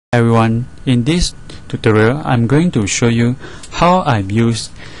Everyone, in this tutorial I'm going to show you how I've used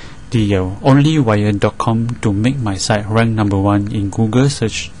the onlywire.com to make my site rank #1 in Google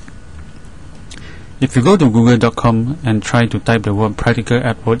search. If you go to google.com and try to type the word practical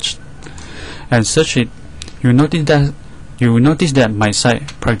AdWords and search it, you will notice that my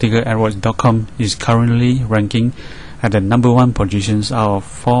site practicaladwords.com is currently ranking at the #1 positions out of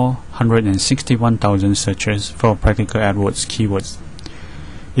 461,000 searches for practical AdWords keywords.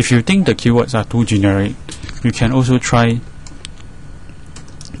 If you think the keywords are too generic, you can also try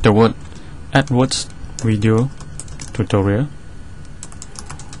the word AdWords video tutorial,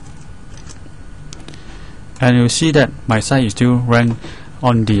 and you'll see that my site is still ranked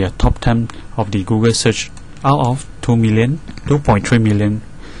on the top 10 of the Google search out of 2.3 million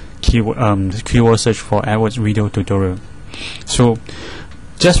keyword search for AdWords video tutorial. So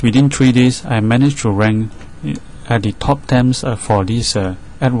just within 3 days I managed to rank at the top 10 for this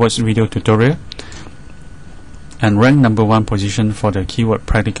AdWords video tutorial and rank #1 position for the keyword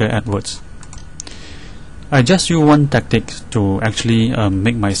practical AdWords. I just use one tactic to actually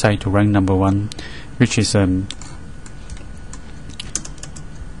make my site to rank #1, which is I'm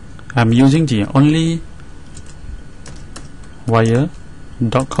using the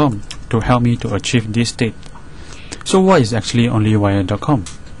onlywire.com to help me to achieve this state. So what is actually onlywire.com?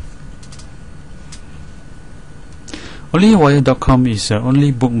 Onlywire.com is the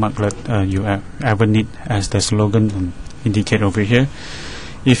only bookmarklet you ever need, as the slogan indicate over here.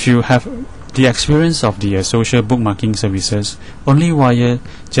 If you have the experience of the social bookmarking services, Onlywire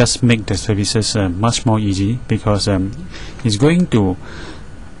just make the services much more easy, because it's going to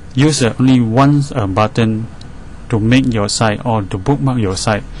use only one button to make your site or to bookmark your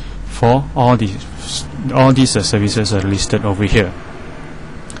site for all these services are listed over here.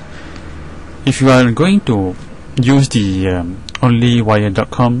 If you are going to use the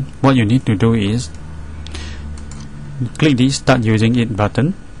onlywire.com, what you need to do is click the start using it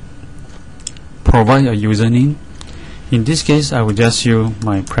button, provide a username. In this case I will just use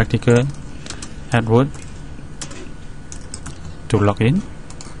my practical AdWords to log in,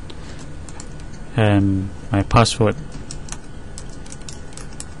 and my password.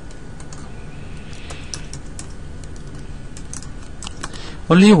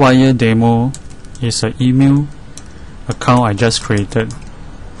 Onlywire demo is an email account I just created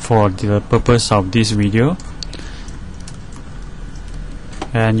for the purpose of this video,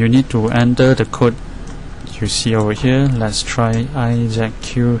 and you need to enter the code you see over here. Let's try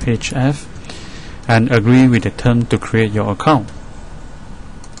IZQHF and agree with the term to create your account.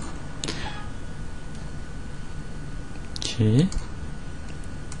 Okay.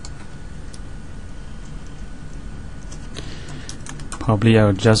 Probably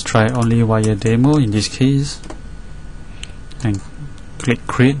I'll just try Onlywire demo in this case and click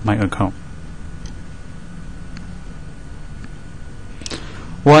create my account.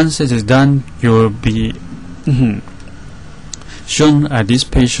 Once it is done, you will be shown at this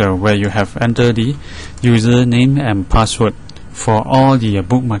page where you have entered the username and password for all the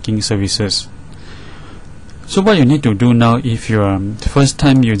bookmarking services. So what you need to do now, if you are first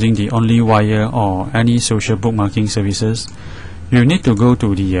time using the Onlywire or any social bookmarking services, you need to go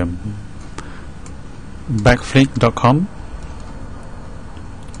to the backflip.com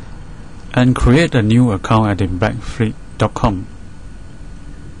and create a new account at the backflip.com.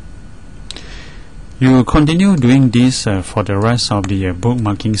 You will continue doing this for the rest of the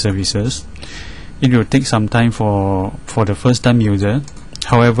bookmarking services. It will take some time for the first time user.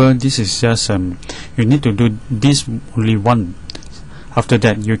 However, this is just you need to do this only once. After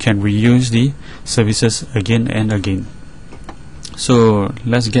that you can reuse the services again and again. So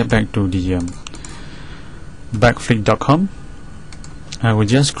let's get back to the backflip.com. I will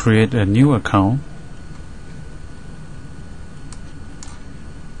just create a new account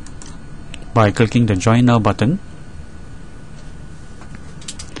by clicking the join now button.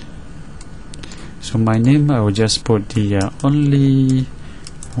 So my name, I will just put the Onlywire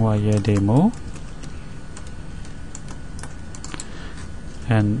demo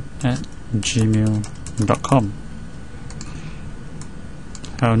and at gmail.com.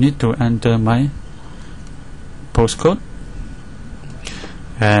 I'll need to enter my postcode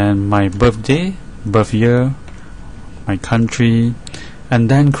and my birthday, birth year, my country, and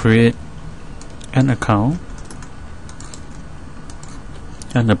then create an account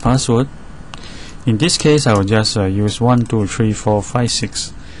and the password. In this case I will just use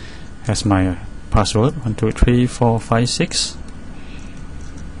 123456 as my password. 123456.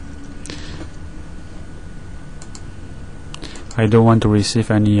 I don't want to receive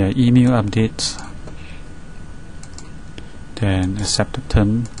any email updates. Then accept the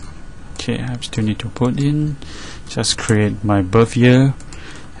term Okay, I still need to put in, just create my birth year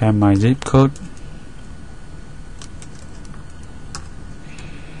and my zip code.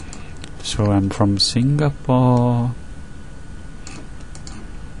 So I'm from Singapore.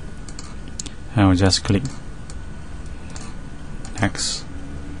 I'll just click next.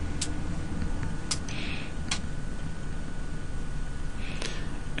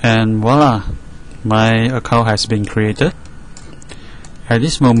 And voila, my account has been created. At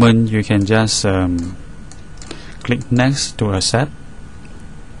this moment you can just click next to accept,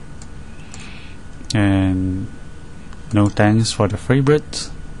 and no thanks for the favorite.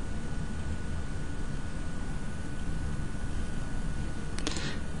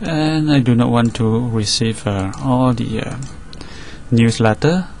 And I do not want to receive all the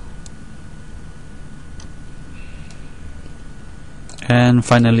newsletter. And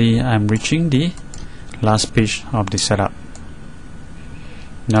finally I'm reaching the last page of the setup.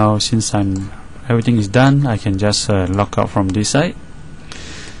 Now since everything is done, I can just log out from this site,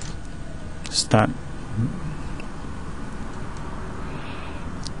 start,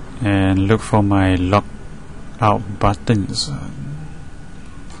 and look for my log out buttons.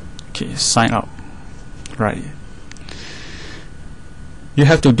 Okay, sign up. Right. You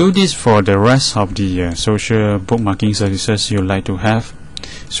have to do this for the rest of the social bookmarking services you like to have.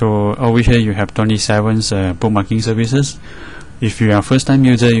 So over here you have 27 bookmarking services. If you are a first time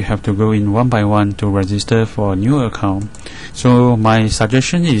user, you have to go in one by one to register for a new account. So my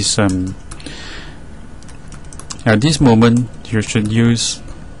suggestion is at this moment you should use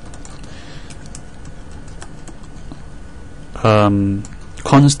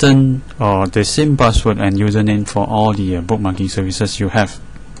constant or the same password and username for all the bookmarking services you have.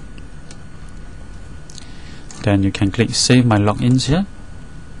 Then you can click save my logins here.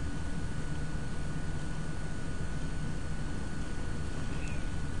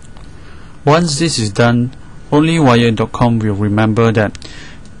 Once this is done, onlywired.com will remember that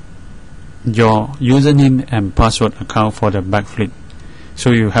your username and password account for the backflip. So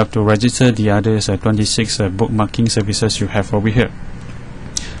you have to register the others 26 bookmarking services you have over here.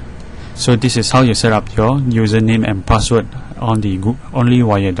 So this is how you set up your username and password on the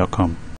onlywired.com.